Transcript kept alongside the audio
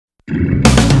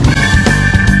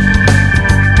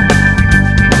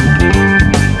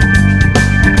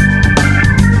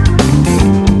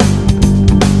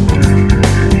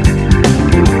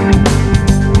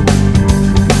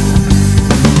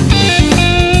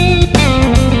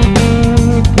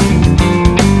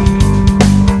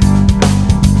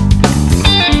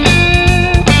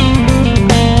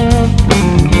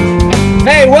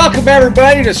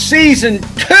everybody, to season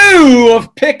 2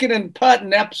 of Pickin' and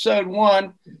Puttin', episode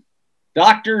 1.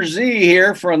 Dr. Z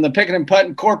here from the Pickin' and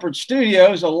Puttin' corporate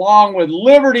studios, along with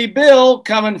Liberty Bill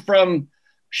coming from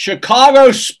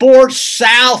Chicago Sports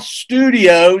South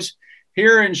Studios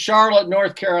here in Charlotte,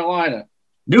 North Carolina.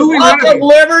 Welcome,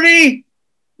 Liberty.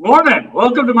 Morning.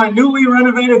 Welcome to my newly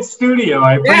renovated studio.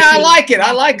 I like it.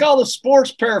 I like all the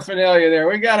sports paraphernalia there.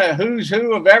 We got a who's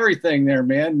who of everything there,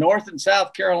 man. North and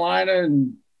South Carolina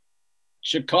and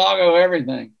Chicago,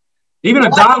 everything. Even a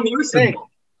Don Larson.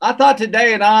 I thought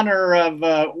today, in honor of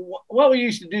what we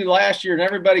used to do last year, and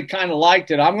everybody kind of liked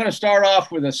it, I'm going to start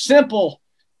off with a simple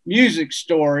music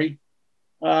story,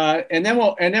 and then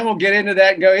we'll get into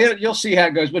that and go. You'll see how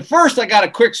it goes. But first, I got a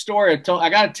quick story. I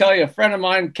got to tell you, a friend of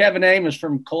mine, Kevin Amos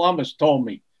from Columbus, told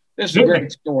me this is a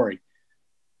great story.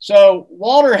 So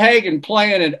Walter Hagen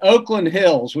playing at Oakland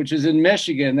Hills, which is in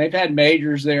Michigan. They've had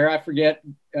majors there. I forget.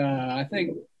 I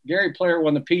think Gary Player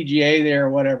won the PGA there or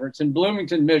whatever. It's in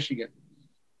Bloomington, Michigan.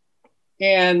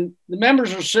 And the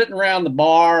members are sitting around the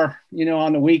bar,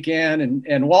 on the weekend,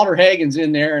 and Walter Hagen's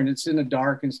in there, and it's in the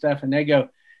dark and stuff. And they go,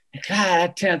 God,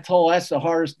 that 10th hole, that's the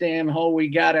hardest damn hole we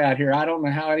got out here. I don't know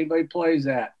how anybody plays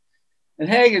that. And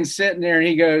Hagen's sitting there, and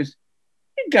he goes,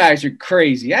 you guys are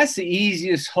crazy. That's the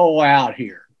easiest hole out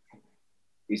here.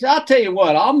 He said, I'll tell you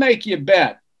what, I'll make you a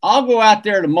bet. I'll go out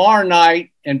there tomorrow night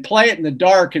and play it in the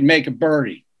dark and make a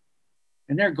birdie.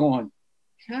 And they're going,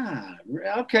 God,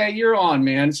 okay, you're on,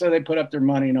 man. So they put up their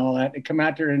money and all that. They come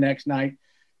out there the next night.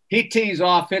 He tees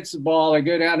off, hits the ball. They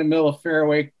go down the middle of the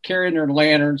fairway, carrying their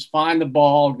lanterns, find the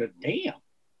ball. Go, damn,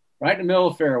 right in the middle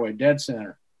of the fairway, dead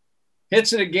center.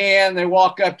 Hits it again. They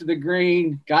walk up to the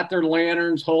green, got their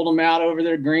lanterns, hold them out over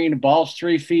their green. The ball's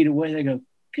 3 feet away. They go,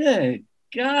 good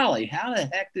golly, how the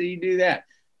heck did he do that?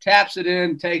 Taps it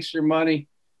in, takes their money.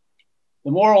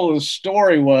 The moral of the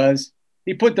story was,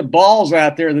 he put the balls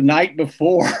out there the night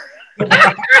before.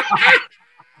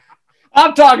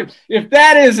 I'm talking, if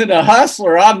that isn't a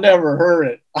hustler, I've never heard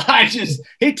it.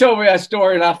 He told me that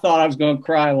story and I thought I was going to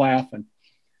cry laughing.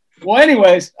 Well,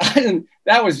 anyways,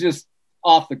 that was just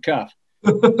off the cuff.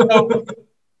 So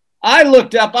I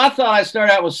looked up, I thought I'd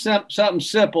start out with something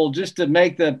simple just to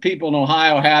make the people in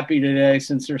Ohio happy today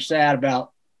since they're sad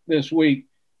about this week.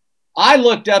 I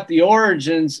looked up the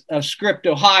origins of Script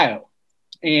Ohio.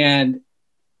 And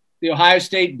the Ohio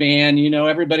State band,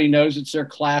 everybody knows it's their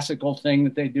classical thing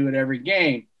that they do at every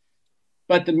game.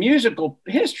 But the musical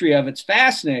history of it's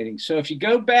fascinating. So if you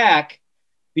go back,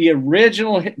 the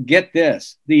original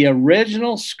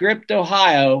Script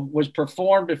Ohio was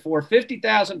performed before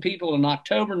 50,000 people in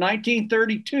October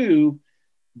 1932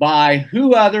 by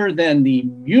who other than the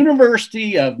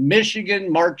University of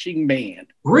Michigan Marching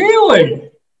Band. Really?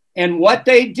 And what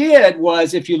they did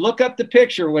was, if you look up the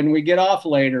picture when we get off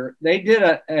later, they did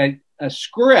a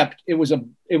script. It was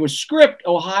Script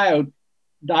Ohio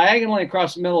diagonally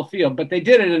across the middle of the field, but they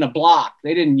did it in a block.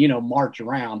 They didn't, march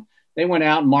around. They went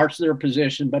out and marched their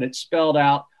position, but it spelled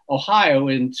out Ohio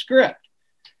in script.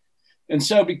 And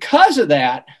so because of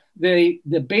that, the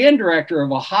band director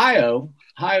of Ohio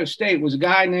State was a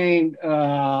guy named,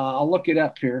 I'll look it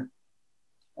up here.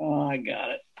 Oh, I got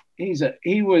it.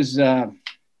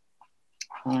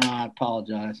 I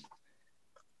apologize.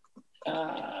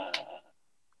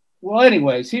 Well,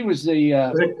 anyways, he was the.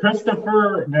 Is it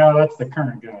Christopher? No, that's the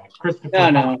current guy.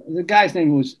 Christopher. No. The guy's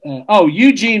name was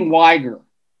Eugene Weiger,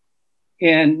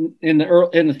 in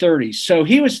the 30s. So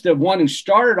he was the one who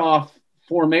started off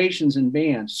formations and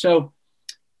bands. So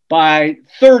by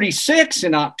 36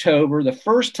 in October, the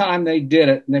first time they did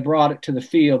it and they brought it to the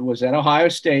field was at Ohio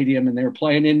Stadium, and they were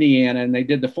playing Indiana, and they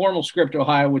did the formal Script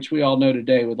Ohio, which we all know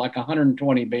today, with like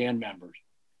 120 band members.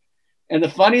 And the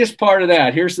funniest part of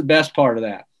that, here's the best part of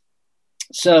that.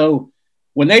 So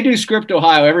when they do Script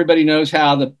Ohio, everybody knows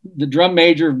how the drum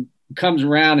major comes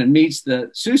around and meets the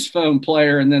sousaphone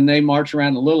player, and then they march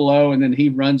around the little O, and then he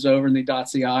runs over and he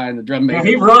dots the I, and the drum major.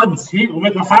 He runs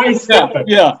with the high step.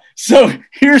 Yeah. So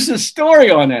here's the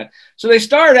story on that. So they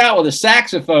started out with a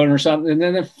saxophone or something,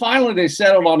 and then finally they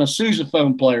settled on a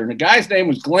sousaphone player, and the guy's name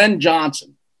was Glenn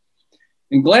Johnson.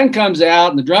 And Glenn comes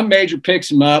out, and the drum major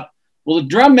picks him up. Well, the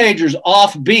drum major's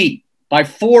off beat by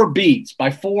 4 beats,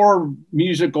 by 4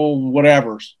 musical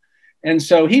whatevers. And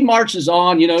so he marches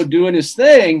on, doing his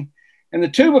thing. And the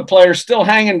tuba player's still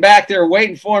hanging back there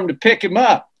waiting for him to pick him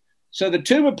up. So the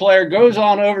tuba player goes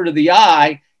on over to the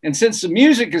I, and since the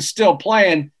music is still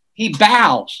playing, he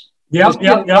bows. Yep.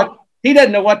 He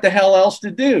doesn't know what the hell else to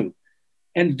do.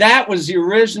 And that was the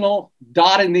original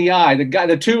dotting the I.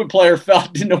 The tuba player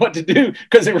didn't know what to do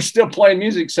because they were still playing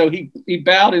music. So he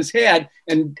bowed his head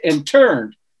and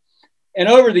turned. and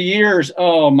over the years,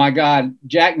 oh my God,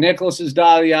 Jack Nicklaus's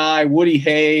dotted the I, Woody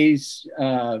Hayes,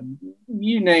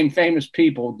 you name famous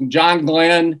people, John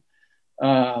Glenn.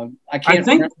 I think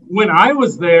remember. When I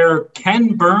was there,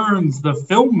 Ken Burns, the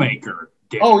filmmaker,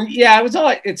 did. Oh yeah,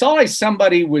 it's always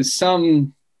somebody with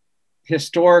some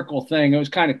historical thing. It was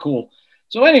kind of cool.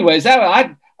 So, anyways,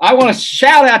 I want to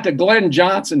shout out to Glenn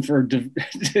Johnson for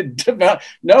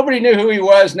nobody knew who he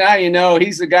was. Now you know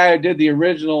he's the guy who did the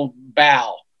original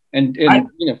bow. And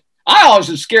I always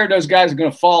was scared those guys are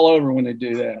going to fall over when they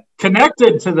do that.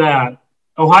 Connected to that,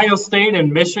 Ohio State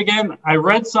and Michigan, I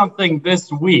read something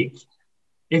this week.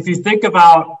 If you think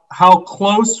about how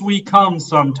close we come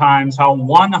sometimes, how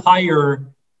one hire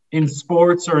in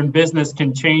sports or in business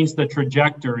can change the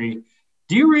trajectory,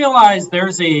 do you realize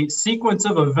there's a sequence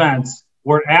of events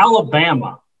where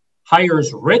Alabama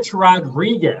hires Rich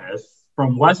Rodriguez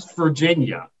from West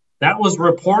Virginia? That was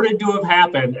reported to have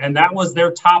happened, and that was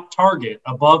their top target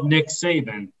above Nick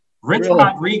Saban. Rich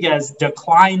Rodriguez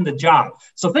declined the job.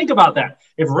 So think about that.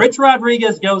 If Rich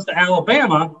Rodriguez goes to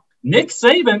Alabama, Nick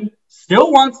Saban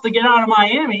still wants to get out of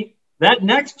Miami. That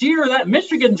next year, that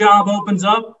Michigan job opens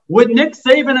up. Would Nick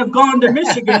Saban have gone to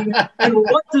Michigan? And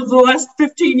what does the last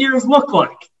 15 years look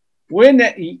like?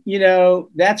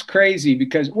 That's crazy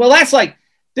because, that's like,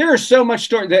 there is so much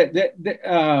story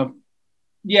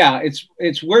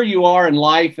it's where you are in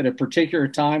life at a particular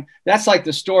time. That's like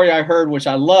the story I heard, which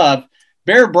I love.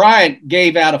 Bear Bryant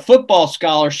gave out a football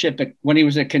scholarship when he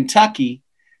was at Kentucky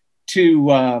to,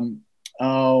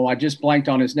 I just blanked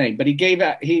on his name, but he gave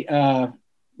out, it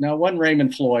wasn't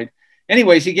Raymond Floyd.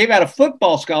 Anyways, he gave out a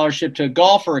football scholarship to a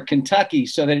golfer at Kentucky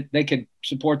so that they could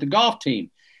support the golf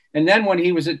team. And then when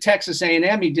he was at Texas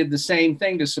A&M, he did the same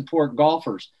thing to support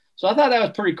golfers. So I thought that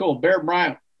was pretty cool. Bear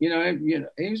Bryant, he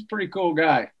was a pretty cool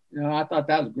guy. I thought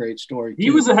that was a great story. He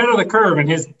was ahead of the curve in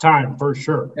his time, for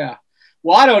sure. Yeah.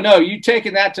 Well, I don't know. You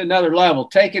taking that to another level,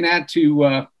 taking that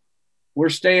to we're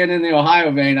staying in the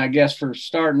Ohio vein, I guess, for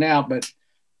starting out. But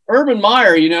Urban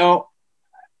Meyer,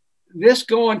 this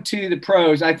going to the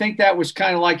pros, I think that was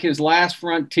kind of like his last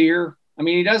frontier. I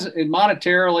mean, he doesn't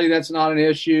monetarily, that's not an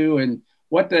issue. And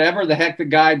whatever the heck the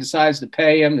guy decides to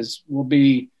pay him will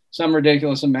be some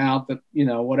ridiculous amount that,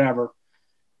 whatever.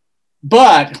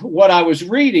 But what I was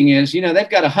reading is, they've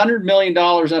got $100 million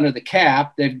under the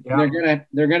cap. They're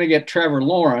gonna get Trevor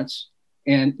Lawrence,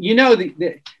 and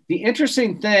the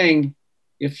interesting thing,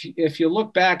 if you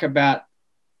look back about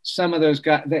some of those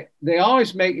guys, they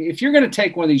always make, if you're going to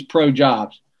take one of these pro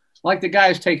jobs, like the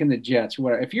guys taking the Jets or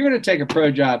whatever, if you're going to take a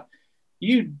pro job,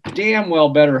 you damn well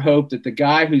better hope that the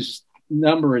guy whose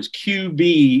number is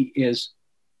QB is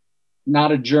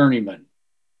not a journeyman.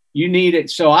 You need it.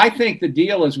 So I think the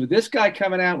deal is with this guy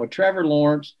coming out with Trevor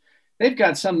Lawrence, they've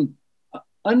got some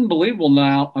unbelievable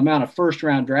amount of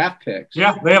first-round draft picks.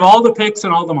 Yeah, they have all the picks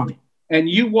and all the money. And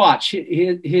you watch,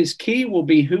 his key will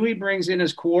be who he brings in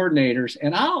as coordinators.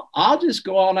 And I'll just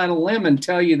go on a limb and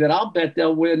tell you that I'll bet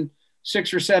they'll win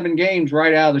 6 or 7 games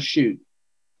right out of the chute,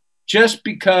 just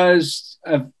because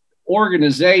of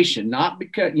organization, not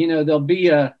because there'll be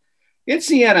it's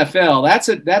the NFL.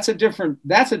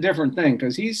 That's a different thing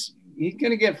because he's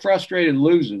going to get frustrated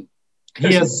losing.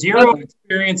 He has zero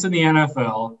experience in the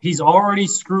NFL. He's already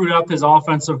screwed up his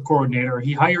offensive coordinator.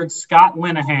 He hired Scott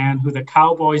Linehan, who the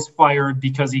Cowboys fired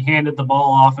because he handed the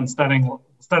ball off instead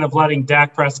of letting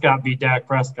Dak Prescott be Dak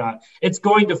Prescott. It's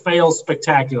going to fail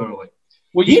spectacularly.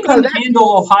 Well, he couldn't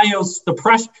handle the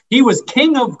pressure. He was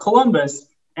king of Columbus,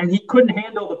 and he couldn't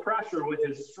handle the pressure with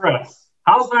his stress.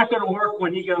 How's that going to work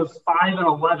when he goes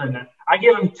 5-11? I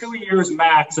give him 2 years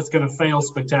max. It's going to fail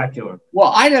spectacular.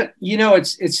 Well, I don't.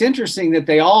 It's interesting that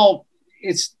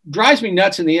it drives me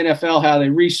nuts in the NFL how they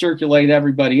recirculate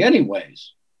everybody.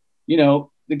 Anyways,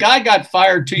 the guy got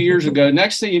fired 2 years ago.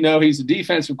 Next thing you know, he's a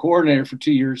defensive coordinator for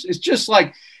 2 years. It's just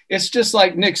like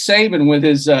Nick Saban with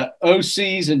his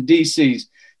OCs and DCs.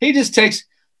 He just takes.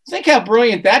 Think how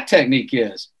brilliant that technique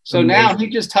is. So now he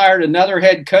just hired another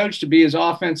head coach to be his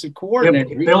offensive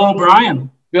coordinator. Yep, Bill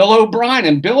O'Brien.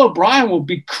 And Bill O'Brien will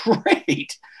be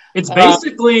great. It's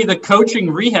basically the coaching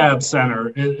rehab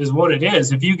center is what it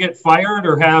is. If you get fired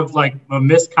or have like a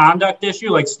misconduct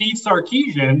issue, like Steve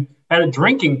Sarkisian had a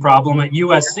drinking problem at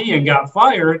USC and got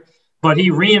fired, but he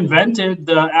reinvented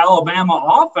the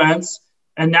Alabama offense,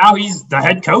 and now he's the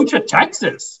head coach at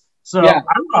Texas. So yeah.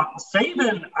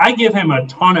 Saban, I give him a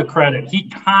ton of credit. He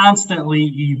constantly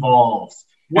evolves.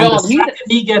 Well, and the second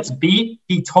he gets beat,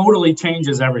 he totally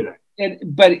changes everything.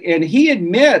 And he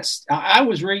admits, I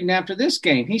was reading after this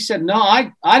game, he said, no,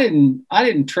 I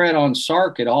didn't tread on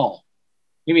Sark at all.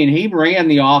 I mean, he ran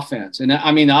the offense. And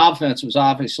I mean, the offense was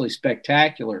obviously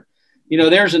spectacular.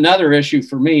 there's another issue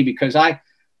for me because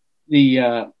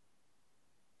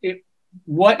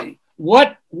what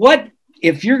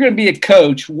if you're going to be a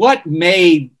coach, what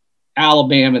made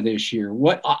Alabama this year?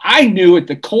 What I knew at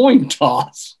the coin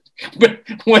toss, but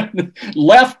when the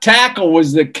left tackle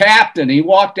was the captain, he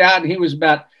walked out and he was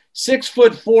about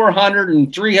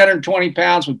 6'4", 320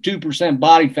 pounds with 2%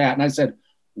 body fat. And I said,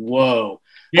 whoa.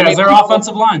 Yeah, it's their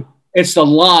offensive line. It's the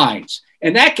lines.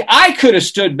 And that I could have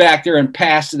stood back there and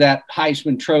passed to that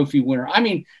Heisman Trophy winner. I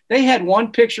mean, they had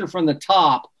one picture from the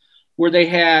top where they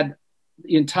had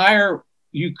the entire,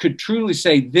 you could truly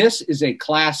say this is a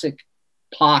classic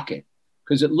pocket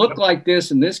because it looked like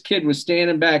this and this kid was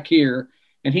standing back here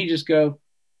and he just go.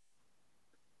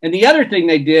 And the other thing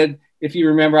they did, if you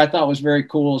remember, I thought was very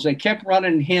cool is they kept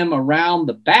running him around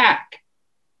the back.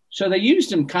 So they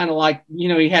used him kind of like,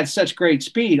 he had such great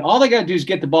speed. All they got to do is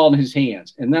get the ball in his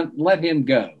hands and then let him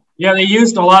go. Yeah, they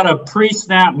used a lot of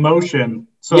pre-snap motion.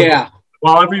 So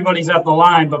while everybody's at the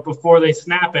line, but before they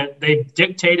snap it, they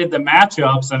dictated the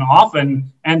matchups and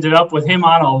often ended up with him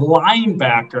on a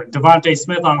linebacker, Devontae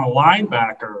Smith on a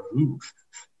linebacker. Ooh.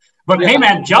 But, hey,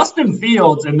 man, Justin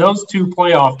Fields in those two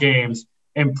playoff games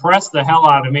impressed the hell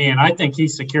out of me, and I think he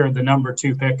secured the number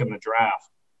 2 pick in the draft.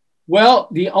 Well,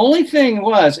 the only thing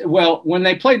was, when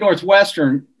they played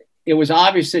Northwestern, it was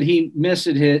obvious that he missed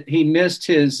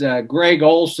his Greg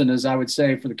Olson, as I would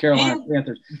say, for the Carolina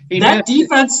Panthers. That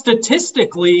defense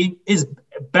statistically is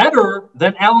better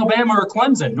than Alabama or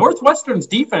Clemson. Northwestern's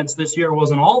defense this year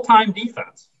was an all-time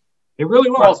defense. It really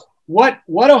was. Well,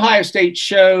 what Ohio State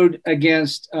showed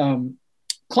against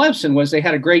Clemson was they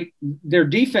had their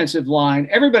defensive line.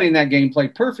 Everybody in that game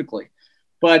played perfectly.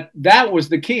 But that was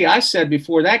the key. I said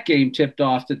before that game tipped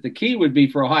off that the key would be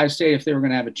for Ohio State if they were going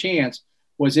to have a chance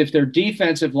was if their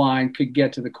defensive line could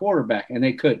get to the quarterback, and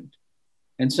they couldn't.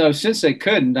 And so since they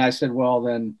couldn't, I said, well,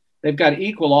 then they've got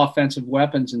equal offensive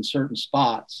weapons in certain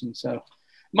spots. And so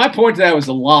my point to that was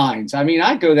the lines. I mean,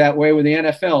 I go that way with the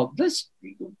NFL.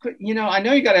 I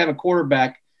know you got to have a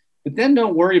quarterback, but then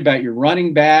don't worry about your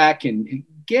running back and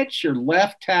get your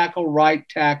left tackle, right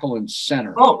tackle, and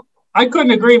center. Oh, I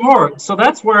couldn't agree more. So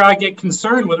that's where I get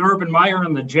concerned with Urban Meyer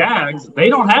and the Jags. They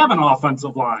don't have an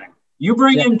offensive line. You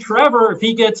bring in Trevor, if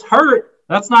he gets hurt,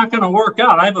 that's not going to work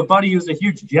out. I have a buddy who's a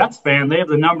huge Jets fan. They have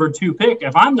the number 2 pick.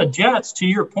 If I'm the Jets, to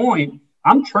your point,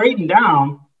 I'm trading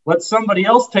down. Let somebody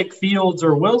else take Fields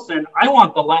or Wilson. I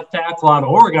want the left tackle out of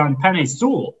Oregon, Penei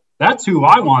Sewell. That's who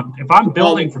I want if I'm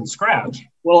building from scratch.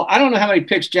 Well, I don't know how many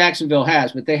picks Jacksonville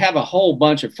has, but they have a whole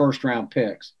bunch of first-round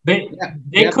picks. They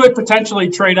could potentially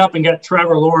trade up and get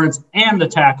Trevor Lawrence and the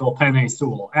tackle Penei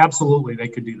Sewell. Absolutely, they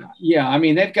could do that. Yeah, I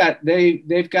mean they've got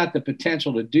the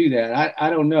potential to do that. I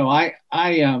don't know.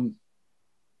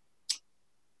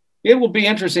 It will be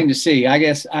interesting to see. I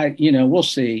guess we'll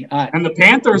see. And the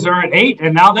Panthers are at 8,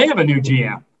 and now they have a new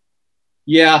GM.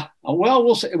 Yeah. Well,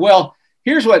 we'll see. Well,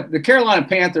 here's what the Carolina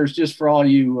Panthers, just for all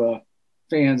you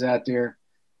fans out there.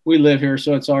 We live here,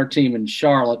 so it's our team in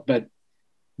Charlotte. But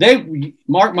they,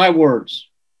 mark my words,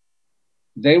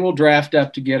 they will draft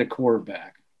up to get a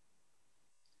quarterback.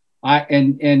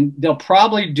 And they'll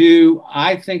probably do.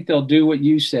 I think they'll do what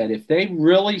you said. If they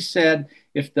really said,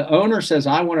 if the owner says,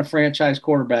 "I want a franchise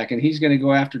quarterback," and he's going to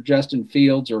go after Justin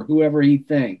Fields or whoever he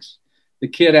thinks, the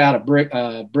kid out of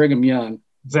Brigham Young,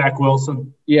 Zach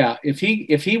Wilson. Yeah, if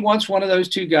he wants one of those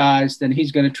two guys, then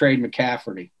he's going to trade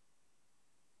McCaffrey.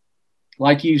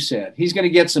 Like you said, he's going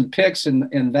to get some picks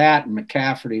in that and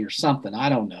McCaffrey or something. I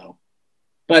don't know,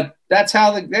 but that's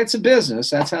a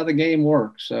business. That's how the game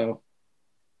works. So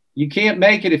you can't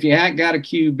make it if you haven't got a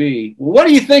QB. Well, what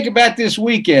do you think about this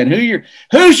weekend? Here's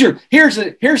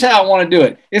how I want to do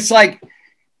it. It's like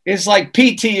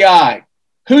PTI.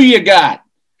 Who you got?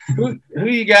 Who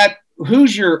you got?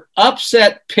 Who's your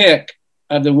upset pick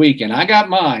of the weekend? I got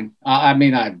mine. I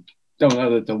mean, I don't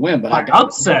know that they'll win, but I got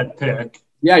upset pick.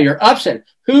 Yeah, you're upset.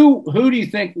 Who do you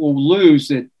think will lose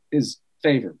that is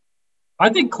favored? I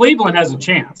think Cleveland has a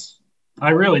chance. I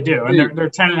really do. And they're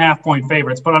 10.5-point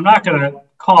favorites, but I'm not going to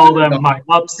call them my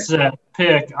upset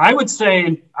pick. I would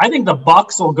say I think the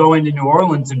Bucs will go into New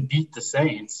Orleans and beat the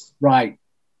Saints. Right.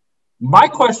 My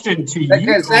question to you,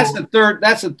 because that's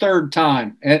the third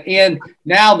time, and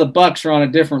now the Bucs are on a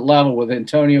different level with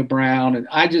Antonio Brown, and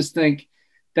I just think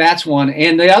that's one.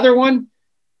 And the other one,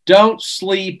 don't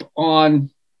sleep on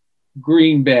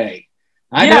Green Bay.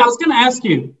 I was going to ask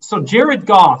you. So Jared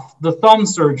Goff, the thumb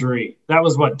surgery, that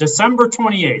was what, December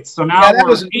 28th. So now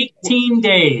we're 18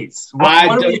 days.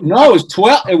 No, it was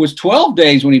 12. It was 12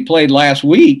 days when he played last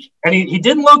week, and he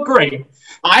didn't look great.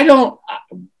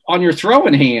 On your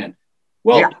throwing hand.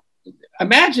 Well, yeah.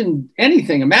 imagine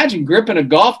anything. Imagine gripping a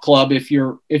golf club if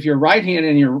your right hand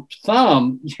and your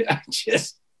thumb.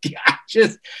 Just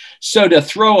so to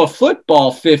throw a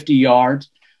football 50 yards,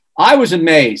 I was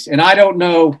amazed. And I don't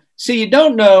know. See, you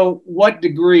don't know what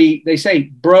degree they say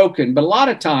broken, but a lot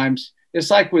of times it's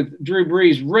like with Drew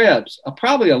Brees' ribs.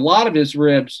 Probably a lot of his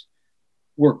ribs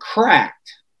were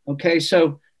cracked. Okay,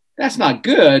 so that's not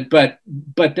good, but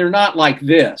they're not like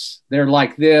this. They're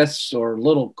like this or a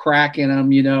little crack in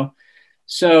them, you know.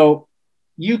 So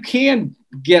you can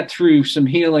get through some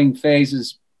healing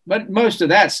phases, but most of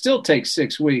that still takes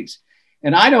 6 weeks.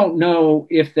 And I don't know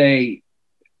if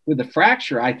with the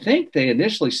fracture, I think they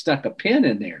initially stuck a pin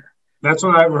in there. That's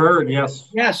what I've heard, yes.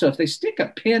 Yeah, so if they stick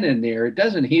a pin in there, it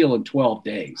doesn't heal in 12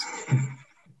 days.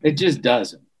 It just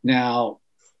doesn't. Now,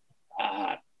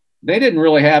 they didn't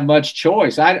really have much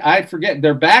choice. I forget.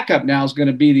 Their backup now is going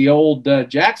to be the old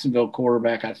Jacksonville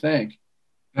quarterback, I think.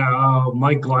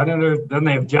 Mike Glennon. Then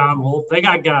they have John Wolf. They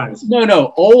got guys.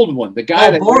 No, old one. The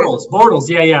guy Bortles.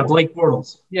 Yeah, Blake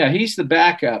Bortles. Yeah, he's the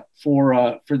backup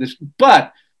for this.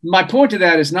 But my point to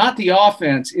that is not the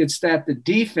offense. It's that the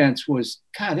defense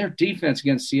their defense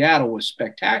against Seattle was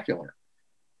spectacular.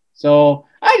 So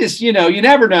I just, you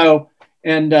never know.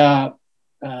 And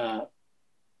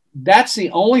that's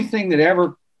the only thing that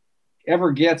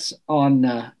ever gets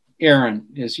on Aaron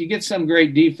is you get some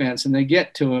great defense and they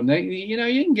get to him.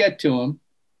 You can get to him.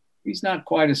 He's not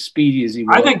quite as speedy as he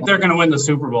was. I think they're going to win the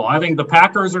Super Bowl. I think the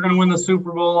Packers are going to win the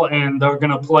Super Bowl, and they're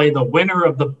going to play the winner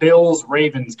of the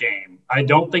Bills-Ravens game. I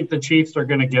don't think the Chiefs are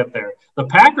going to get there. The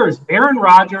Packers, Aaron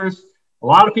Rodgers, a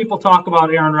lot of people talk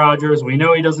about Aaron Rodgers. We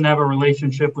know he doesn't have a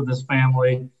relationship with his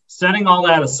family. Setting all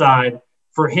that aside,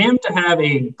 for him to have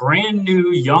a brand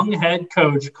new young head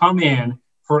coach come in,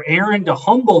 for Aaron to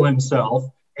humble himself,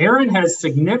 Aaron has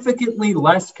significantly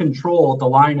less control at the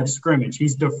line of scrimmage.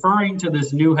 He's deferring to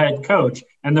this new head coach,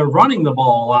 and they're running the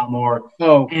ball a lot more.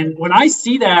 Oh. And when I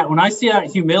see that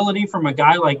humility from a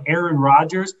guy like Aaron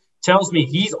Rodgers, tells me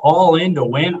he's all in to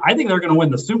win. I think they're going to win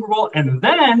the Super Bowl, and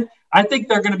then I think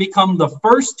they're going to become the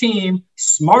first team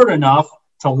smart enough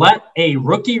to let a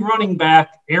rookie running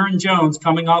back, Aaron Jones,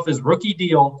 coming off his rookie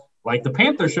deal, like the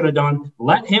Panthers should have done,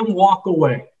 let him walk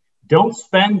away. Don't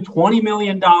spend $20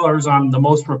 million on the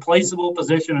most replaceable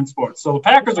position in sports. So the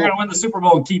Packers are going to win the Super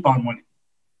Bowl and keep on winning.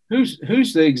 Who's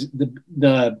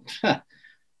the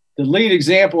lead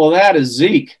example of that is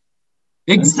Zeke.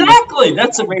 Exactly.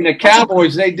 The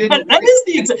Cowboys, they didn't. That is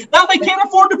the example. Now they can't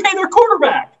afford to pay their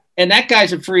quarterback. And that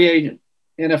guy's a free agent.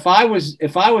 And if I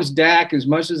was Dak, as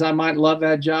much as I might love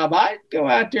that job, I'd go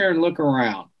out there and look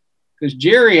around. Because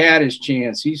Jerry had his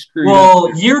chance. He screwed up.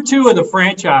 Well, year 2 of the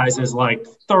franchise is like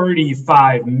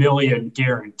 $35 million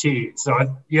guaranteed.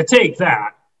 So you take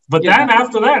that. But then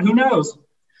after that, who knows?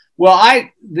 Well,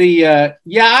 I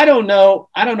don't know.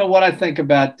 I don't know what I think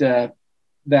about that.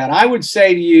 I would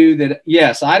say to you that,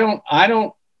 yes, I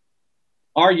don't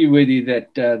argue with you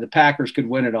that the Packers could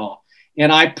win it all.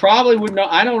 And I probably would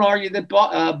not. I don't argue that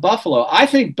Buffalo. I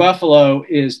think Buffalo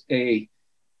is a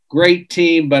great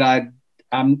team, but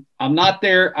I'm not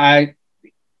there. I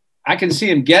can see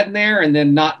them getting there and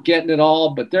then not getting it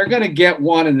all, but they're going to get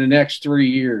one in the next 3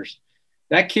 years.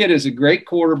 That kid is a great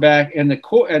quarterback, and the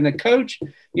coach.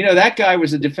 That guy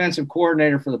was a defensive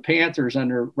coordinator for the Panthers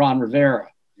under Ron Rivera.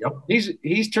 Yep.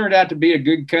 He's turned out to be a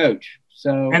good coach.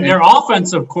 And their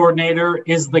offensive coordinator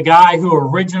is the guy who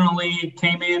originally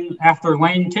came in after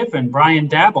Lane Kiffin, Brian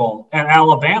Daboll at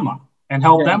Alabama, and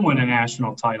helped them win a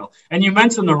national title. And you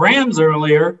mentioned the Rams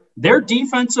earlier. Their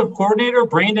defensive coordinator,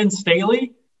 Brandon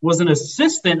Staley, was an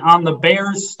assistant on the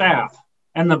Bears staff,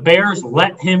 and the Bears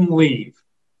let him leave.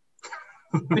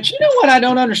 But you know what I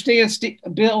don't understand,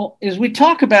 Bill, is we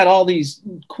talk about all these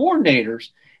coordinators,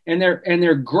 and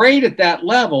they're great at that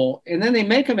level, and then they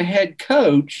make them a head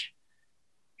coach.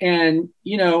 And,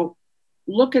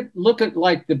 look at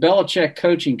like the Belichick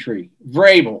coaching tree,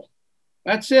 Vrabel.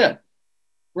 That's it.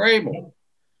 Vrabel.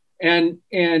 And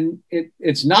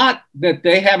it's not that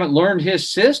they haven't learned his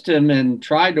system and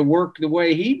tried to work the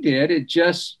way he did. It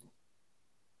just,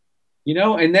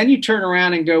 and then you turn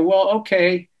around and go, well,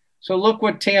 okay, so look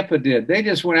what Tampa did. They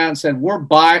just went out and said,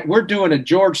 we're doing a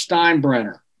George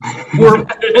Steinbrenner. We're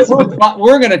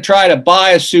going to try to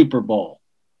buy a Super Bowl.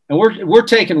 And we're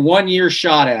taking 1 year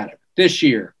shot at it this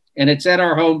year, and it's at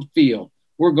our home field.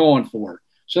 We're going for it.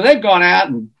 So they've gone out,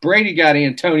 and Brady got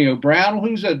Antonio Brown,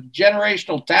 who's a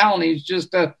generational talent. He's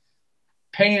just a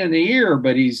pain in the ear,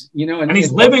 but he's, and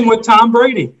he's living with Tom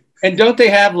Brady. And don't they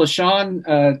have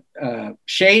LaShawn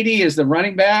Shady as the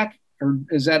running back, or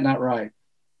is that not right?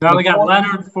 No, they got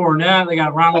Leonard Fournette. They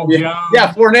got Ronald Jones.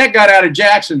 Yeah, Fournette got out of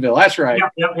Jacksonville. That's right.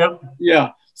 Yep.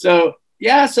 Yeah. So,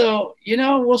 yeah, so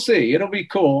we'll see. It'll be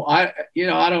cool. I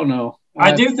don't know.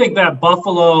 I do think that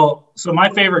Buffalo. So my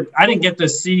favorite. I didn't get to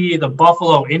see the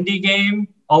Buffalo Indy game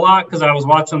a lot because I was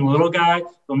watching the little guy.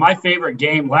 But my favorite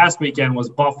game last weekend was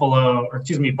Baltimore,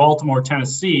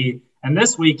 Tennessee. And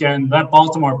this weekend, that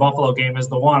Baltimore Buffalo game is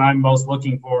the one I'm most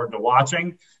looking forward to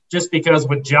watching. Just because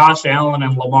with Josh Allen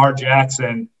and Lamar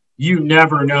Jackson, you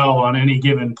never know on any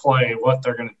given play what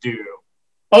they're going to do.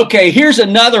 Okay, here's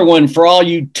another one for all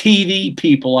you TV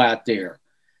people out there.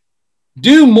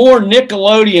 Do more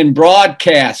Nickelodeon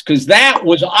broadcasts, because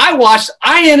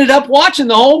I ended up watching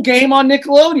the whole game on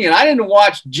Nickelodeon. I didn't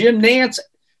watch Jim Nantz,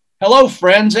 Hello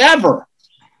Friends, ever.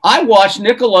 I watched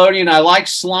Nickelodeon. I liked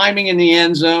sliming in the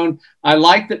end zone. I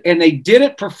liked it, and they did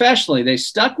it professionally. They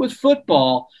stuck with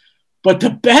football. But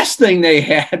the best thing they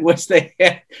had was they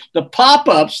had the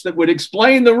pop-ups that would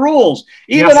explain the rules.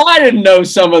 Even I didn't know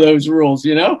some of those rules,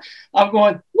 I'm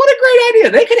going, what a great idea.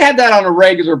 They could have that on a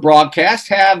regular broadcast,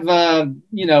 have,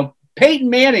 Peyton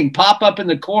Manning pop up in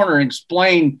the corner and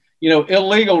explain,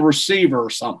 illegal receiver or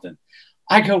something.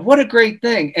 I go, what a great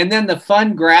thing. And then the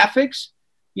fun graphics,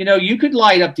 you could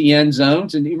light up the end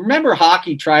zones. And remember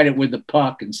hockey tried it with the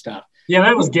puck and stuff. Yeah,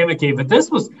 that was gimmicky, but this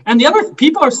was, and the other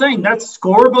people are saying that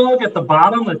score bug at the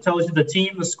bottom that tells you the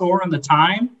team, the score, and the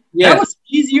time. Yeah. That was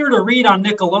easier to read on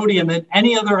Nickelodeon than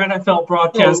any other NFL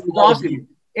broadcast. Awesome.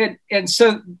 And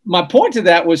so my point to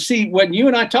that was, see, when you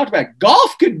and I talked about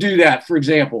golf could do that, for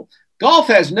example. Golf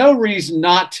has no reason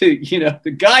not to,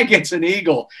 the guy gets an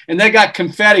eagle and they got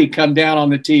confetti come down on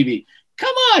the TV.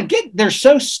 Come on, they're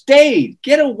so staid.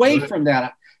 Get away from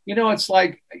that. It's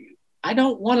like, I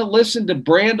don't want to listen to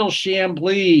Brandel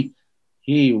Chamblee.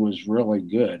 He was really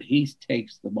good. He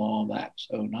takes the ball back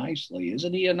so nicely.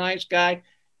 Isn't he a nice guy?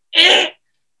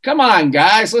 Come on,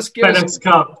 guys. Let's get FedEx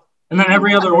Cup. And then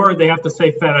every other word they have to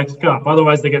say FedEx Cup.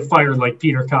 Otherwise, they get fired like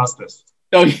Peter Kostis.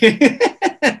 Oh,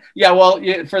 yeah. Well,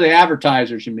 for the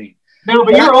advertisers, you mean. No,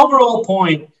 but your overall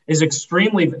point is it's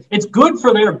good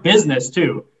for their business,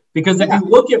 too. Because if you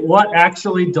look at what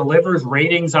actually delivers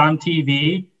ratings on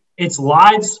TV, it's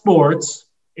live sports.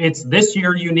 It's this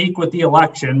year unique with the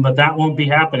election, but that won't be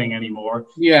happening anymore.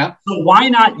 Yeah. So why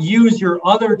not use your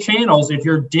other channels? If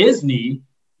you're Disney,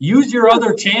 use your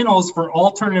other channels for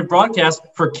alternative broadcasts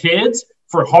for kids,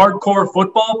 for hardcore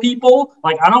football people.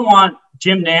 Like, I don't want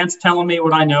Jim Nantz telling me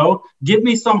what I know. Give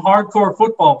me some hardcore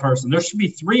football person. There should be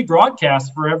 3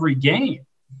 broadcasts for every game.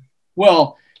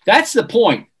 Well, that's the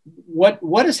point.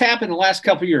 What has happened in the last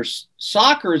couple of years?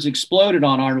 Soccer has exploded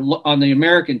on the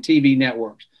American TV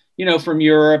networks. From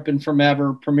Europe and from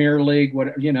Premier League,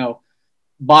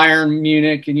 Bayern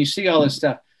Munich, and you see all this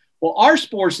stuff. Well, our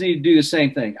sports need to do the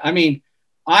same thing. I mean,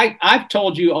 I've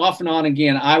told you off and on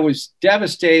again. I was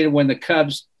devastated when the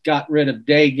Cubs got rid of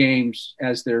day games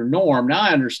as their norm. Now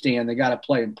I understand they got to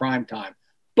play in prime time,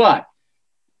 but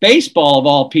baseball of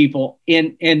all people,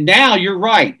 and now you're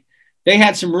right. They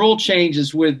had some rule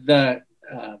changes with the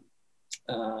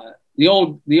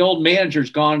old manager's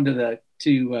gone to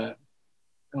the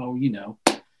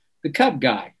Cub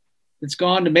guy that's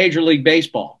gone to Major League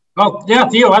Baseball. Oh yeah,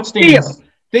 Theo Epstein.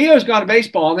 Theo's gone to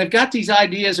baseball, and they've got these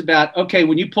ideas about, okay,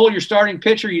 when you pull your starting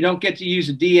pitcher, you don't get to use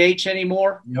a DH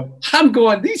anymore. Yep. I'm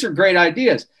going, these are great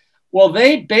ideas. Well,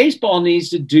 baseball needs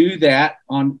to do that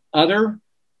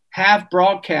have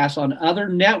broadcasts on other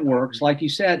networks, like you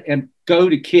said, and go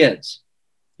to kids.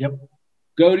 Yep.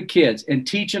 Go to kids and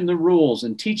teach them the rules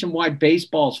and teach them why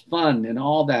baseball's fun and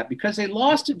all that, because they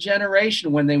lost a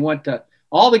generation when they went to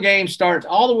all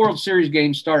the World Series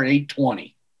games start at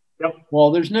 8:20. Yep.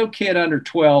 Well, there's no kid under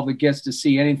 12 that gets to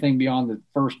see anything beyond the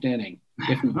first inning.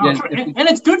 And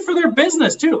it's good for their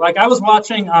business too. Like I was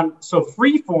watching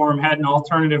Freeform had an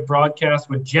alternative broadcast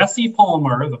with Jesse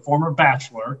Palmer, the former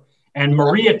Bachelor, and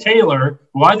Maria Taylor,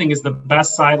 who I think is the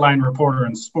best sideline reporter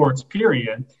in sports,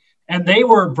 period. And they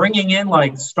were bringing in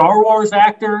like Star Wars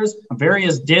actors,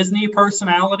 various Disney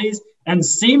personalities, and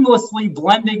seamlessly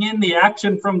blending in the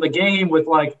action from the game with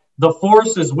like the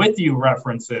Force is with you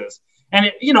references. And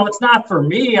it's not for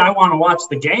me. I want to watch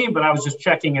the game, but I was just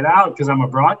checking it out because I'm a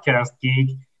broadcast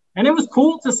geek. And it was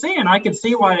cool to see. And I could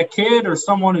see why a kid or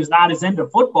someone who's not as into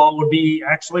football would be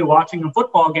actually watching a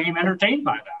football game entertained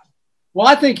by that. Well,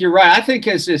 I think you're right. I think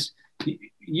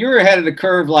you're ahead of the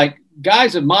curve. Like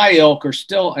guys of my ilk are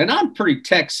still, and I'm pretty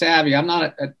tech savvy. I'm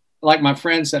not like my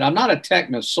friend said, I'm not a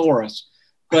technosaurus,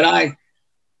 but I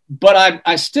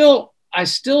still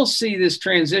see this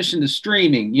transition to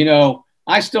streaming.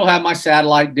 I still have my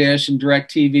satellite dish and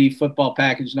DirecTV football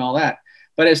package and all that.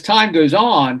 But as time goes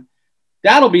on,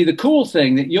 that'll be the cool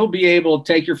thing, that you'll be able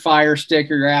to take your Fire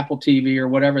Stick or your Apple TV or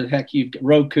whatever the heck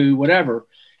Roku, whatever,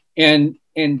 and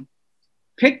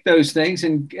pick those things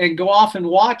and go off and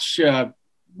watch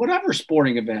whatever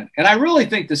sporting event. And I really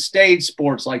think the stage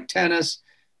sports like tennis,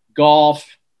 golf,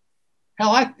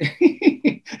 hell,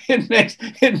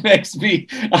 it makes me,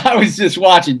 I was just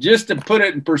watching just to put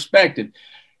it in perspective.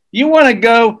 You want to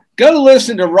go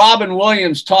listen to Robin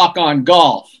Williams talk on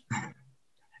golf.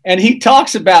 And he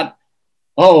talks about,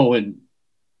 and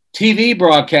TV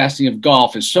broadcasting of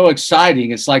golf is so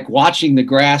exciting. It's like watching the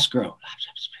grass grow.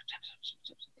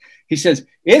 He says,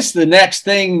 it's the next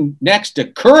thing next to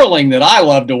curling that I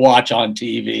love to watch on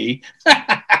TV.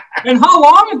 And how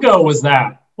long ago was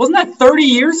that? Wasn't that 30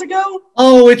 years ago?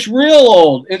 Oh, it's real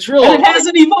old. It's real old. It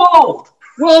hasn't evolved.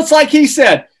 Well, it's like he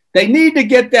said, they need to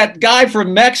get that guy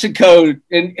from Mexico.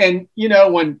 And you know,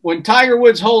 when Tiger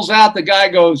Woods holds out, the guy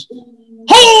goes,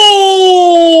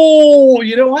 oh,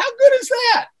 you know, how good is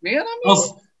that, man? I mean,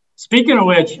 well, speaking of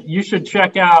which, you should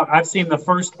check out, I've seen the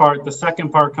first part. The second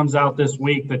part comes out this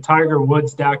week, the Tiger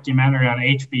Woods documentary on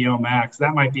HBO Max.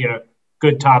 That might be a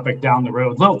good topic down the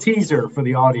road. Little teaser for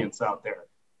the audience out there.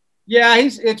 Yeah,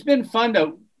 it's been fun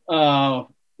to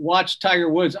watch Tiger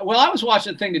Woods. Well, I was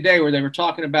watching a thing today where they were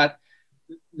talking about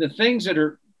the things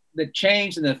that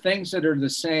change and the things that are the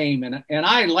same. And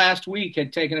I last week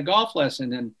had taken a golf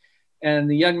lesson, and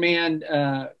the young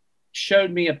man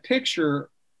showed me a picture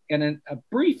and a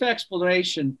brief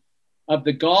explanation of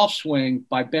the golf swing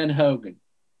by Ben Hogan.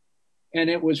 And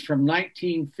it was from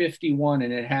 1951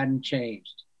 and it hadn't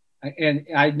changed. And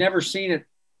I'd never seen it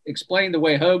explained the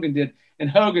way Hogan did. And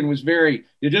Hogan was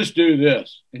you just do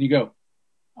this. And you go,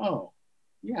 oh,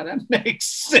 yeah, that makes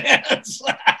sense.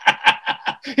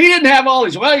 He didn't have all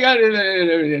these, well, you got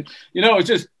to, you know, it's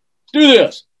just do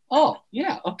this. Oh,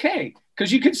 yeah, okay.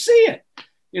 Because you could see it.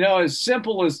 You know, as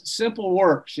simple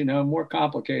works, you know, more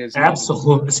complicated.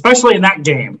 Absolutely. Especially in that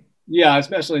game. Yeah,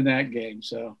 especially in that game.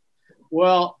 So,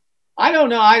 well, I don't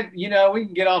know. We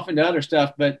can get off into other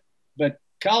stuff, but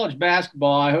college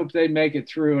basketball, I hope they make it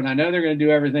through. And I know they're going to do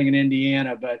everything in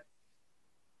Indiana, but,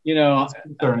 you know,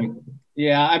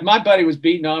 yeah, my buddy was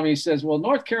beating on me. He says, well,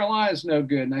 North Carolina's no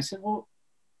good. And I said, well,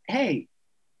 hey,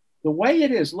 the way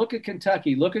it is, look at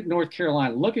Kentucky, look at North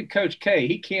Carolina, look at Coach K.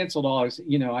 He canceled all his,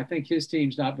 you know, I think his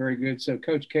team's not very good. So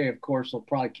Coach K, of course, will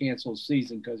probably cancel his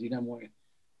season because he doesn't want to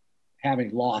have any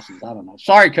losses. I don't know.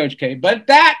 Sorry, Coach K. But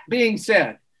that being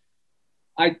said,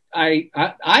 I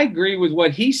agree with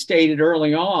what he stated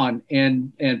early on,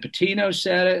 and Pitino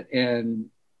said it,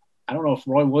 and I don't know if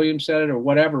Roy Williams said it or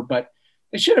whatever, but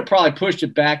they should have probably pushed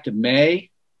it back to May.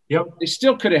 Yep. They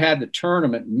still could have had the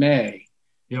tournament in May.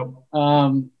 Yep.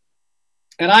 And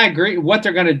I agree. What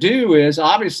they're going to do is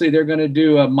obviously they're going to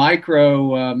do a micro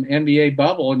NBA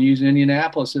bubble and use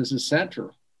Indianapolis as a center.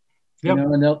 Yep. You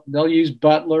know, and they'll use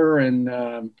Butler,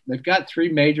 and they've got 3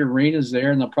 major arenas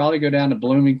there, and they'll probably go down to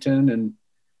Bloomington and.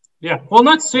 Yeah, well,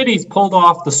 Nut City's pulled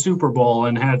off the Super Bowl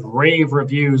and had rave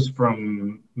reviews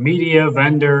from media,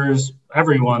 vendors,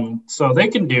 everyone, so they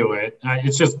can do it.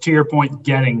 It's just, to your point,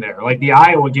 getting there. Like the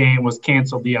Iowa game was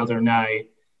canceled the other night.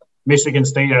 Michigan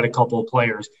State had a couple of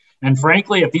players. And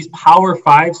frankly, if these Power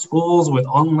 5 schools with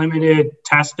unlimited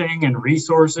testing and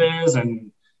resources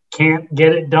and can't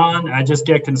get it done, I just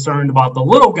get concerned about the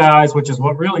little guys, which is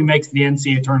what really makes the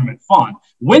NCAA tournament fun.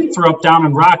 Winthrop down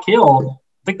in Rock Hill,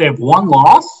 I think they have 1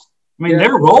 loss. I mean,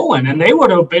 they're rolling, and they would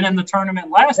have been in the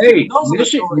tournament last year.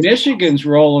 Michigan's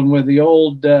rolling with the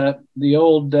old,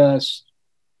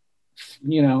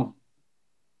 you know,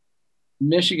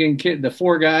 Michigan kid, the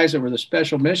 4 guys that were the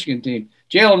special Michigan team.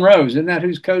 Jalen Rose, isn't that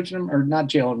who's coaching them? Or not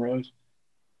Jalen Rose?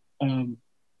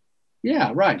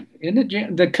 Yeah, right. Isn't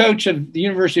it the coach of the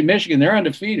University of Michigan? They're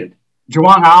undefeated.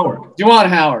 Juwan Howard.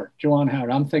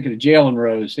 I'm thinking of Jalen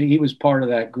Rose. He was part of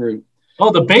that group.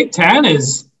 Oh, the Big Ten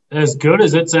is as good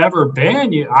as it's ever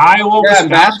been. Iowa, Wisconsin,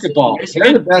 basketball.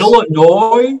 Michigan,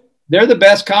 Illinois. They're the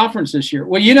best conference this year.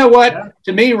 Well, you know what? Yeah.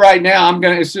 To me, right now,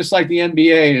 it's just like the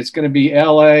NBA. It's going to be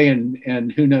LA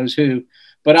and who knows who.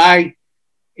 But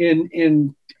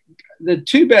in the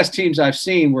 2 best teams I've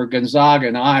seen were Gonzaga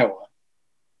and Iowa,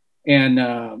 and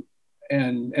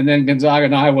then Gonzaga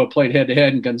and Iowa played head to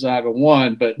head, and Gonzaga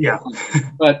won. But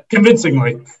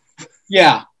convincingly.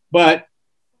 Yeah, but.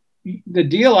 The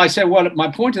deal, I said, what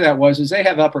my point to that is they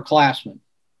have upperclassmen.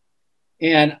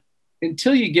 And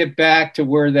until you get back to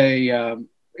where they,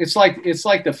 it's like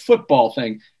the football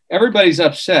thing. Everybody's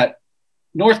upset.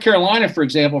 North Carolina, for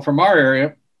example, from our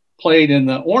area, played in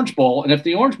the Orange Bowl. And if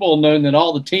the Orange Bowl known that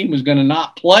all the team was going to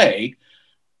not play,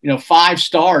 you know, 5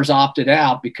 stars opted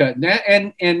out because,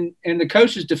 and the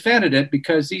coaches defended it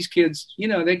because these kids, you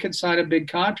know, they could sign a big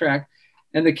contract.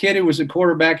 And the kid who was a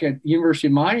quarterback at University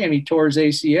of Miami tore his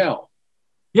ACL.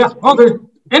 Yeah, well,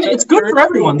 And it's good for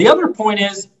everyone. The other point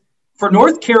is, for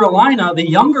North Carolina, the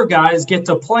younger guys get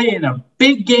to play in a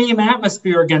big game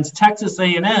atmosphere against Texas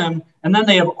A&M, and then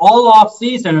they have all off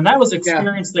season, and that was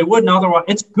experience they wouldn't otherwise.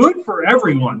 It's good for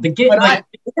everyone. The game,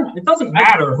 it doesn't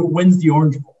matter who wins the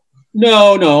Orange Bowl.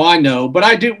 No, I know, but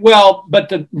I do. Well, but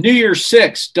the New Year's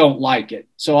Six don't like it,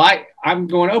 so I'm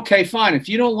going, okay, fine. If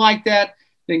you don't like that,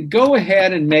 then go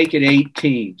ahead and make it 8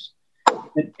 teams.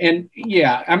 And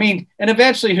yeah, I mean, and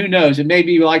eventually, who knows? It may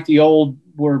be like the old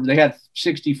where they had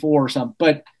 64 or something,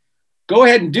 but go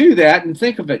ahead and do that and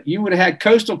think of it. You would have had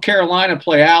Coastal Carolina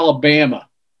play Alabama.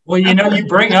 Well, you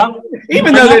bring up –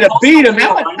 even though they'd have beat them,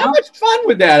 how much fun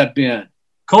would that have been?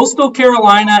 Coastal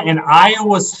Carolina and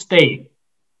Iowa State,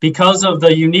 because of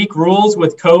the unique rules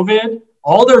with COVID,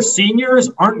 all their seniors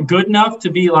aren't good enough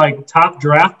to be like top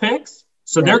draft picks,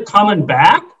 so they're coming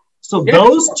back. So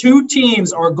those 2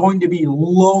 teams are going to be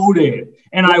loaded.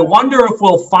 And I wonder if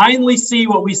we'll finally see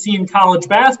what we see in college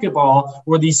basketball,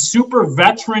 where these super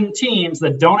veteran teams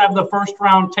that don't have the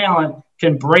first-round talent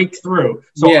can break through.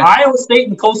 So Iowa State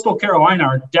and Coastal Carolina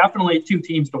are definitely 2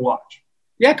 teams to watch.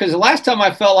 Yeah, because the last time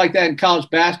I felt like that in college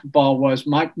basketball was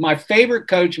my favorite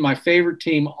coach and my favorite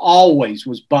team always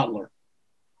was Butler.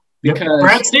 Because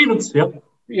Brad Stevens,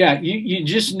 Yeah, you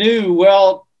just knew,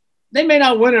 well, they may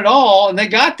not win it all, and they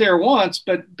got there once,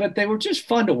 but they were just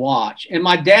fun to watch. And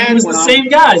my dad was the same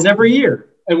guys every year.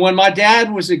 And when my dad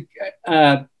was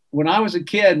when I was a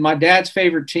kid, my dad's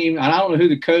favorite team, and I don't know who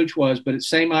the coach was, but it's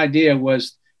same idea,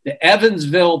 was the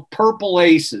Evansville Purple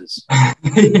Aces.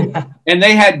 And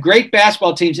they had great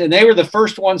basketball teams, and they were the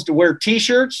first ones to wear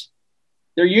T-shirts.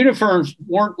 Their uniforms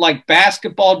weren't like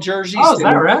basketball jerseys. Oh, is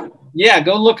that right? Yeah,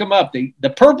 go look them up. The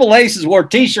Purple Aces wore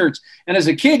T-shirts, and as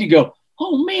a kid, you go,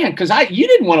 oh, man, because you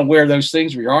didn't want to wear those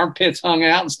things where your armpits hung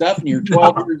out and stuff and you're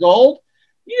 12 years old.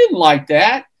 You didn't like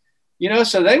that.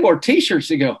 So they wore T-shirts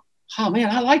to go, oh,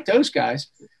 man, I like those guys.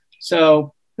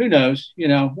 So who knows?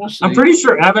 We'll see. I'm pretty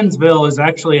sure Evansville is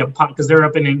actually because they're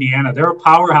up in Indiana. They're a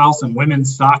powerhouse in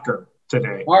women's soccer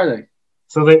today. Are they?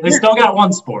 So they still got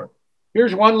one sport.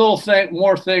 Here's one little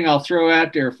more thing I'll throw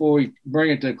out there before we bring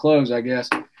it to a close, I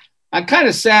guess. I'm kind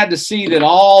of sad to see that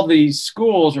all these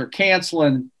schools are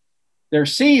canceling their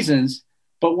seasons,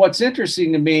 but what's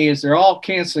interesting to me is they're all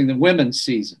canceling the women's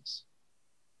seasons.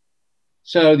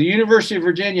 So the University of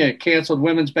Virginia canceled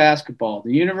women's basketball.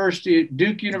 The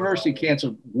Duke University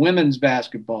canceled women's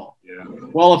basketball. Yeah.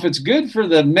 Well, if it's good for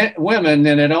the women,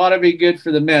 then it ought to be good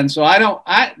for the men. So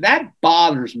that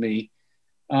bothers me.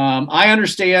 I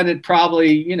understand it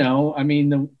probably,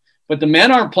 but the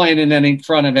men aren't playing in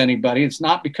front of anybody. It's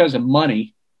not because of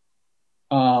money.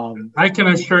 I can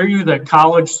assure you that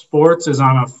college sports is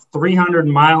on a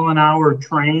 300-mile-an-hour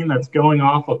train that's going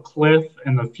off a cliff,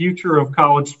 and the future of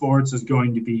college sports is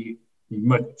going to be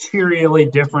materially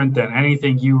different than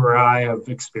anything you or I have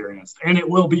experienced. And it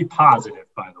will be positive,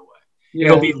 by the way. Yeah.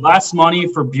 It'll be less money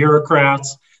for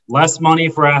bureaucrats, less money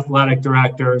for athletic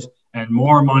directors, and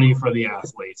more money for the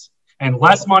athletes. And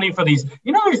less money for these –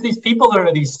 there's these people that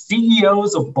are these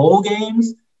CEOs of bowl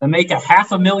games that make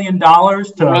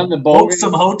 $500,000 to book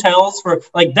some hotels for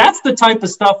that's the type of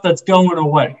stuff that's going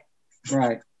away.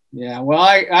 Right. Yeah. Well,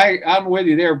 I'm with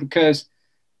you there, because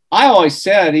I always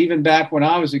said, even back when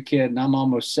I was a kid, and I'm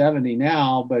almost 70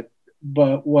 now, but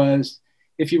was,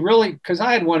 if you really, because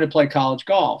I had wanted to play college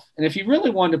golf, and if you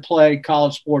really wanted to play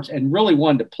college sports and really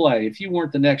wanted to play, if you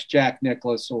weren't the next Jack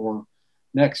Nicklaus or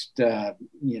next,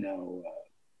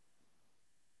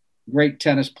 great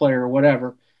tennis player or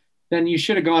whatever, then you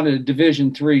should have gone to a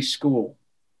Division III school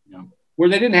where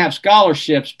they didn't have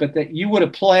scholarships, but that you would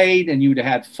have played and you would have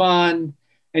had fun,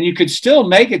 and you could still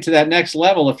make it to that next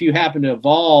level if you happen to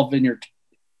evolve in your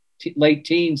late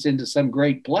teens into some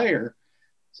great player.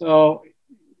 So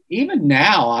even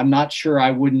now, I'm not sure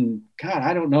I wouldn't – God,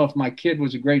 I don't know if my kid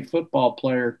was a great football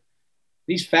player.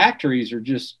 These factories are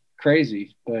just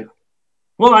crazy. But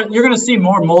well, you're going to see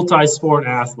more multi-sport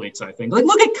athletes, I think.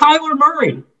 Look at Kyler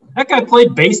Murray. That guy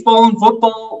played baseball and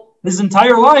football his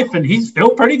entire life, and he's still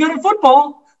pretty good at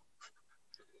football.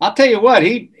 I'll tell you what,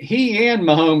 he and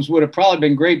Mahomes would have probably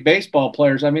been great baseball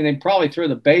players. I mean, they'd probably throw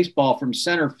the baseball from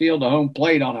center field to home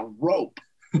plate on a rope.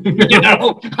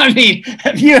 I mean,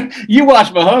 you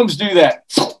watch Mahomes do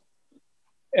that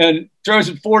and throws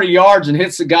it 40 yards and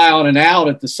hits the guy on an out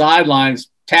at the sidelines,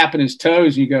 tapping his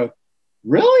toes, and you go,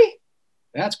 really?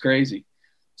 That's crazy.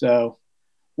 So –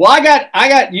 well, I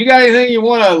got. You got anything you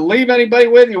want to leave anybody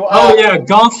with?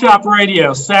 Golf Shop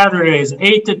Radio, Saturdays,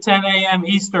 8 to 10 a.m.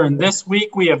 Eastern. This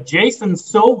week we have Jason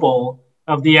Sobel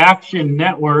of the Action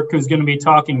Network, who's going to be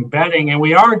talking betting, and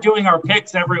we are doing our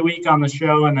picks every week on the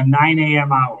show in the 9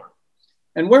 a.m. hour.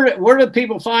 And where do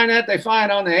people find that? They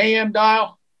find it on the AM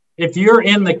dial? If you're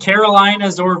in the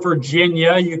Carolinas or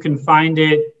Virginia, you can find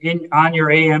it on your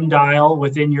AM dial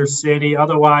within your city.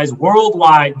 Otherwise,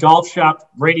 worldwide,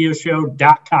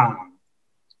 golfshopradioshow.com.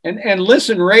 And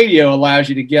Listen Radio allows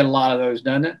you to get a lot of those,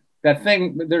 doesn't it? That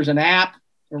thing, there's an app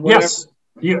or whatever.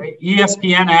 Yes,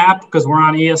 ESPN app, because we're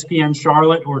on ESPN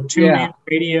Charlotte, or TuneIn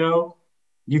Radio.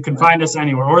 You can find us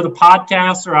anywhere. Or the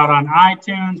podcasts are out on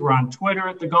iTunes. We're on Twitter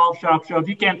at The Golf Shop Show. If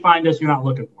you can't find us, you're not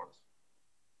looking for us.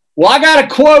 Well, I got a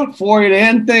quote for you to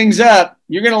end things up.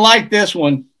 You're going to like this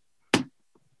one.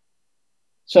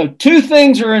 So, two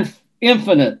things are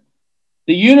infinite: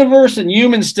 the universe and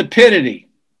human stupidity.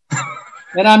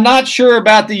 And I'm not sure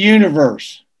about the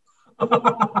universe.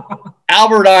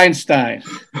 Albert Einstein.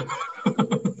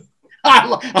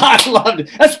 I loved it,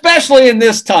 especially in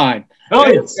this time. Oh,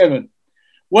 yes.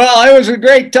 Well, it was a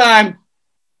great time.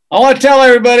 I want to tell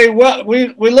everybody,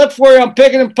 we look for you on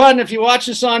Picking and Putting. If you watch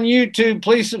us on YouTube,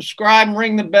 please subscribe and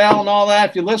ring the bell and all that.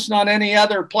 If you listen on any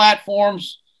other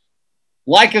platforms,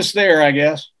 like us there, I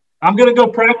guess. I'm going to go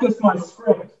practice my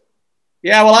script.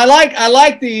 Yeah, well, I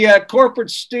like the corporate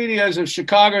studios of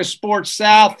Chicago Sports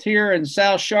South here in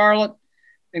South Charlotte,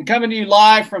 and coming to you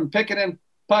live from Picking and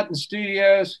Putting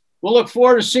Studios. We'll look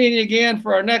forward to seeing you again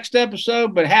for our next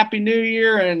episode, but Happy New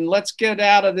Year, and let's get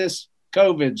out of this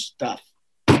COVID stuff.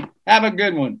 Have a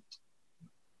good one.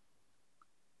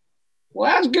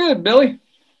 Well, that's good, Billy.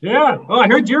 Yeah. Well, I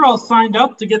heard you're all signed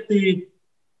up to get the...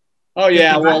 Oh,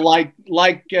 yeah. Well, like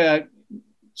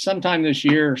sometime this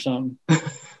year or something.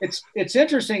 It's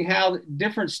interesting how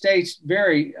different states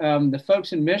vary. The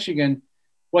folks in Michigan,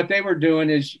 what they were doing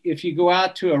is if you go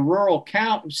out to a rural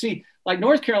county, see, like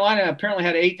North Carolina apparently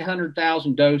had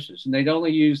 800,000 doses, and they'd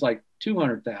only use like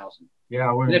 200,000.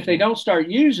 Yeah. And if they don't start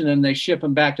using them, they ship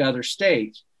them back to other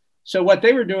states. So what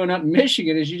they were doing up in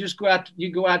Michigan is you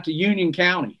go out to Union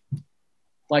County,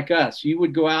 like us. You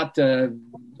would go out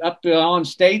up to on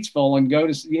Statesville and go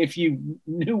to, if you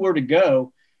knew where to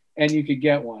go, and you could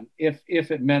get one if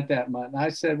it meant that much. And I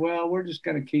said, well, we're just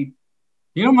going to keep.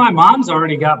 You know, my mom's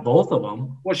already got both of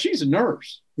them. Well, she's a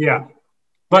nurse. Yeah.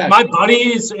 But my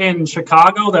buddies in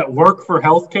Chicago that work for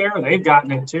healthcare, they've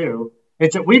gotten it too.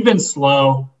 We've been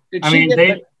slow. Did she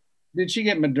get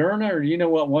Moderna, or do you know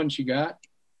what one she got?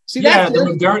 See, yeah,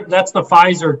 that's the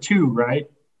Pfizer 2, right?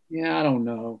 Yeah, I don't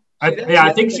know.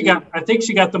 I think she got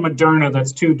the Moderna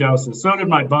that's 2 doses. So did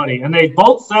my buddy, and they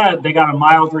both said they got a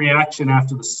mild reaction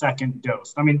after the second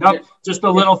dose. I mean, just a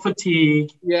little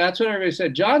fatigue. Yeah, that's what everybody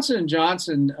said. Johnson &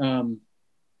 Johnson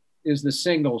is the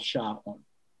single shot one,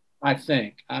 I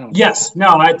think. I don't know. Yes, no,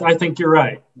 I think you're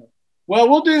right. Well,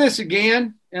 we'll do this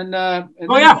again, and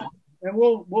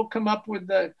we'll come up with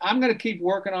I'm going to keep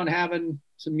working on having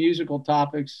some musical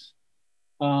topics.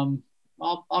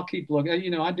 I'll keep looking.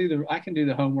 You know, I can do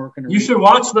the homework. And you should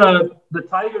watch the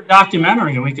Tiger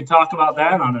documentary, and we could talk about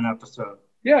that on an episode.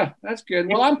 Yeah, that's good.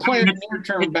 Well, I'm planning near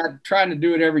term about trying to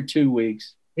do it every 2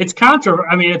 weeks. It's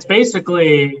I mean, it's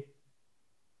basically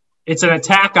an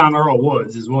attack on Earl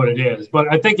Woods, is what it is.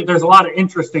 But I think there's a lot of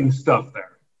interesting stuff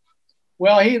there.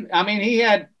 Well, he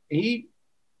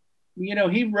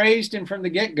raised him from the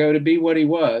get-go to be what he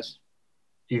was.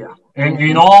 Yeah,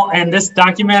 and this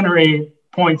documentary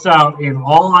points out in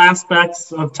all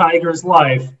aspects of Tiger's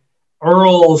life,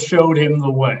 Earl showed him the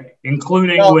way,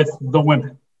 including with the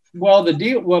women. Well, the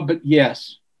deal was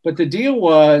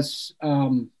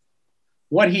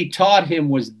what he taught him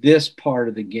was this part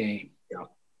of the game. Yeah.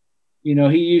 You know,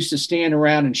 he used to stand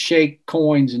around and shake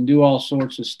coins and do all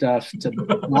sorts of stuff to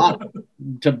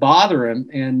bother him,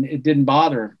 and it didn't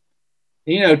bother him.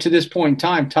 You know, to this point in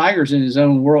time, Tiger's in his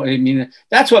own world. I mean,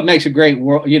 that's what makes a great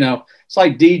world. You know, it's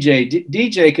like DJ.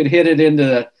 DJ could hit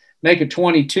it make a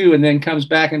 22 and then comes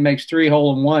back and makes 3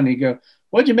 hole in one. He go,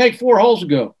 what'd you make 4 holes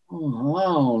ago? Oh, I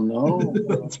don't know.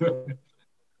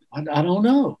 I don't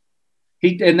know.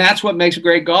 And that's what makes a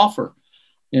great golfer,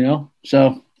 you know?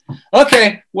 So,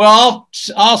 okay. Well,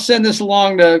 I'll send this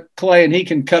along to Clay, and he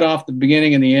can cut off the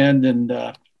beginning and the end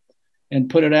and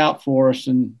put it out for us,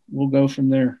 and we'll go from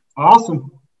there. Awesome.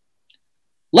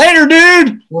 Later,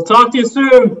 dude. We'll talk to you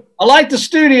soon. I like the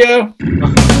studio.